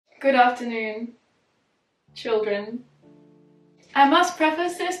Good afternoon, children. I must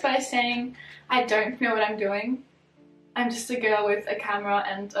preface this by saying I don't know what I'm doing. I'm just a girl with a camera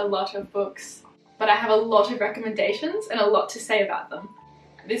and a lot of books, but I have a lot of recommendations and a lot to say about them.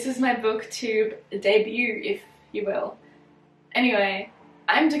 This is my booktube debut, if you will. Anyway,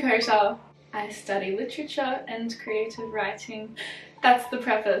 I'm Dakota. I study literature and creative writing. That's the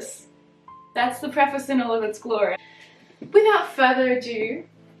preface. That's the preface in all of its glory. Without further ado,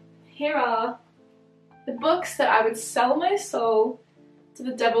 here are the books that I would sell my soul to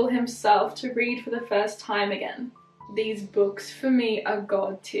the devil himself to read for the first time again. These books for me are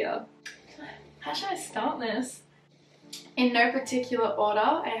god tier. How should I start this? In no particular order,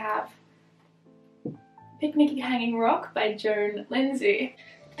 I have Picnic Hanging Rock by Joan, Lindsay.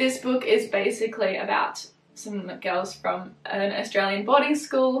 This book is basically about some girls from an Australian boarding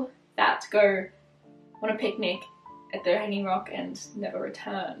school that go on a picnic at their hanging rock and never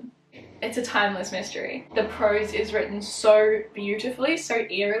return. It's a timeless mystery. The prose is written so beautifully, so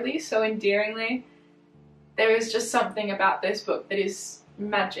eerily, so endearingly. There is just something about this book that is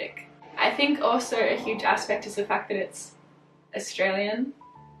magic. I think also a huge aspect is the fact that it's Australian,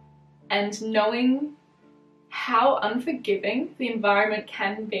 and knowing how unforgiving the environment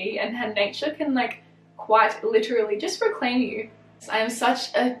can be and how nature can quite literally just reclaim you. I am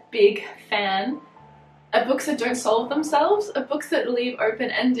such a big fan of books that don't solve themselves, of books that leave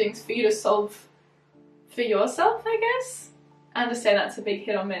open endings for you to solve for yourself, I guess. I understand that's a big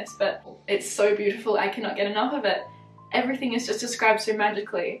hit or miss, but it's so beautiful, I cannot get enough of it. Everything is just described so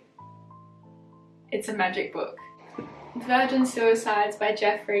magically. It's a magic book. Virgin Suicides by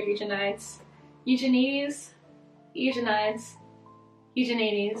Eugenides. Eugenides. Eugenides.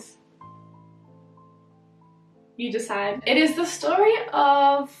 Eugenides. You decide. It is the story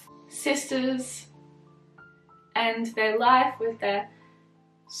of sisters and their life with their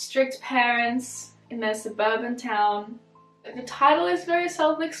strict parents in their suburban town. The title is very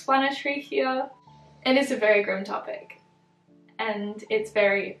self-explanatory here. It is a very grim topic, and it's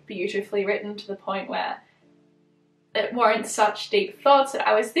very beautifully written to the point where it warrants such deep thoughts that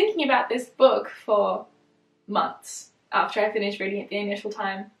I was thinking about this book for months after I finished reading it the initial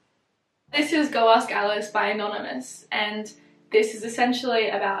time. This is Go Ask Alice by Anonymous, and this is essentially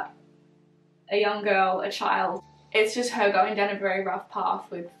about a young girl, a child. It's just her going down a very rough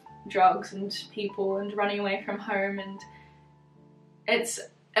path with drugs and people and running away from home, and it's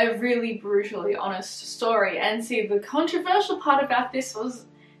a really brutally honest story. And see, the controversial part about this was,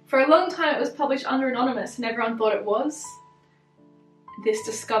 for a long time it was published under Anonymous and everyone thought it was this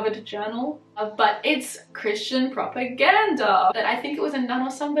discovered journal, but it's Christian propaganda. I think it was a nun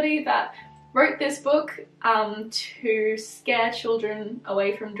or somebody that wrote this book to scare children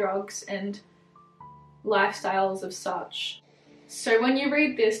away from drugs and lifestyles of such. So when you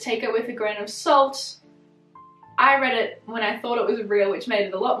read this, take it with a grain of salt. I read it when I thought it was real, which made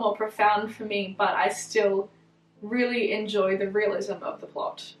it a lot more profound for me, but I still really enjoy the realism of the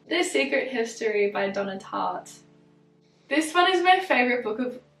plot. The Secret History by Donna Tartt. This one is my favourite book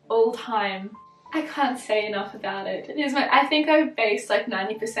of all time. I can't say enough about it. I think I've based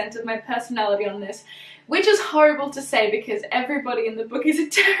 90% of my personality on this, which is horrible to say because everybody in the book is a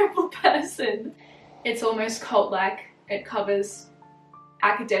terrible person. It's almost cult-like. It covers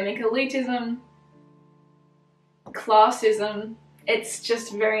academic elitism, classism. It's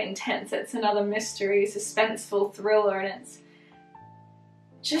just very intense. It's another mystery, suspenseful thriller, and it's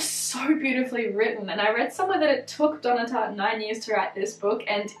just so beautifully written. And I read somewhere that it took Donna Tartt 9 years to write this book,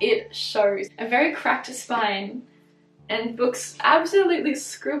 and it shows. A very cracked spine, and books absolutely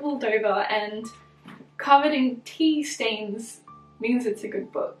scribbled over and covered in tea stains means it's a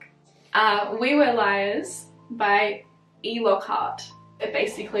good book. We Were Liars by Lockhart. It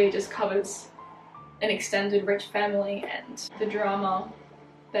basically just covers an extended rich family and the drama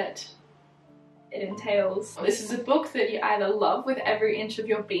that it entails. This is a book that you either love with every inch of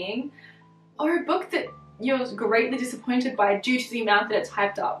your being, or a book that you're greatly disappointed by due to the amount that it's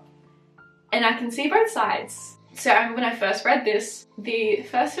hyped up. And I can see both sides. So I remember when I first read this, the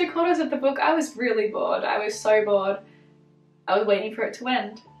first 3/4 of the book I was really bored. I was so bored. I was waiting for it to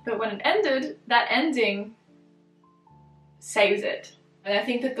end. But when it ended, that ending saves it. And I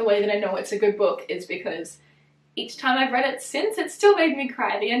think that the way that I know it's a good book is because each time I've read it since, it still made me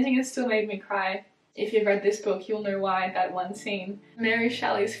cry. The ending has still made me cry. If you've read this book, you'll know why, that one scene. Mary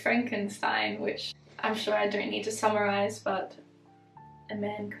Shelley's Frankenstein, which I'm sure I don't need to summarize, but a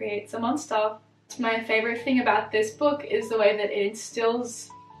man creates a monster. My favourite thing about this book is the way that it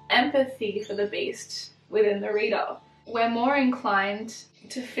instills empathy for the beast within the reader. We're more inclined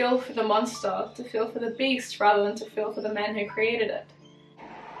to feel for the monster, to feel for the beast, rather than to feel for the man who created it.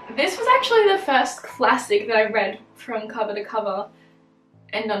 This was actually the first classic that I read from cover to cover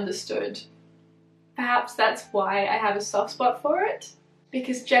and understood. Perhaps that's why I have a soft spot for it,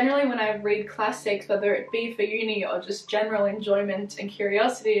 because generally when I read classics, whether it be for uni or just general enjoyment and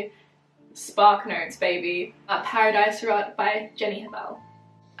curiosity, Spark Notes, baby. Paradise Rot by Jenny Hval.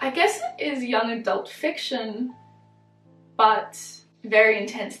 I guess it is young adult fiction, but very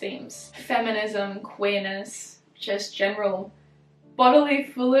intense themes. Feminism, queerness, just general bodily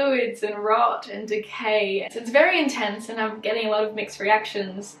fluids and rot and decay. So it's very intense, and I'm getting a lot of mixed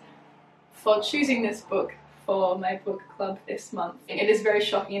reactions for choosing this book for my book club this month. It is very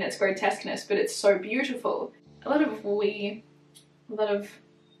shocking in its grotesqueness, but it's so beautiful. A lot of wee, a lot of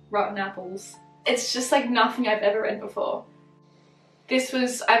rotten apples. It's just like nothing I've ever read before.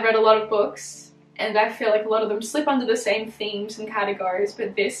 I've read a lot of books, and I feel like a lot of them slip under the same themes and categories,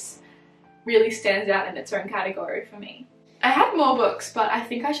 but this really stands out in its own category for me. I had more books, but I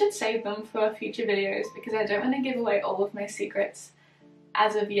think I should save them for future videos because I don't want to give away all of my secrets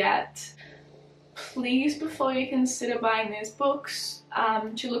as of yet. Please, before you consider buying these books,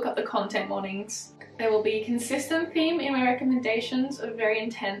 to look up the content warnings. There will be a consistent theme in my recommendations of very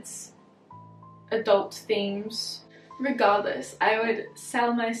intense adult themes. Regardless, I would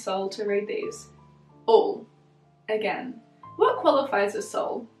sell my soul to read these all again. What qualifies a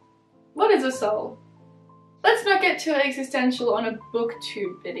soul? What is a soul? Let's not get too existential on a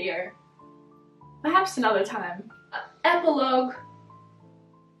booktube video. Perhaps another time. Epilogue.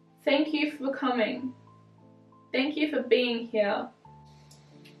 Thank you for coming. Thank you for being here.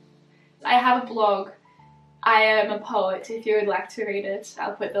 I have a blog. I am a poet if you would like to read it.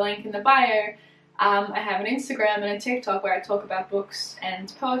 I'll put the link in the bio. I have an Instagram and a TikTok where I talk about books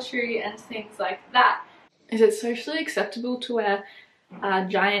and poetry and things like that. Is it socially acceptable to wear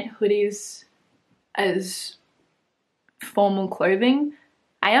giant hoodies as formal clothing?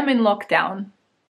 I am in lockdown.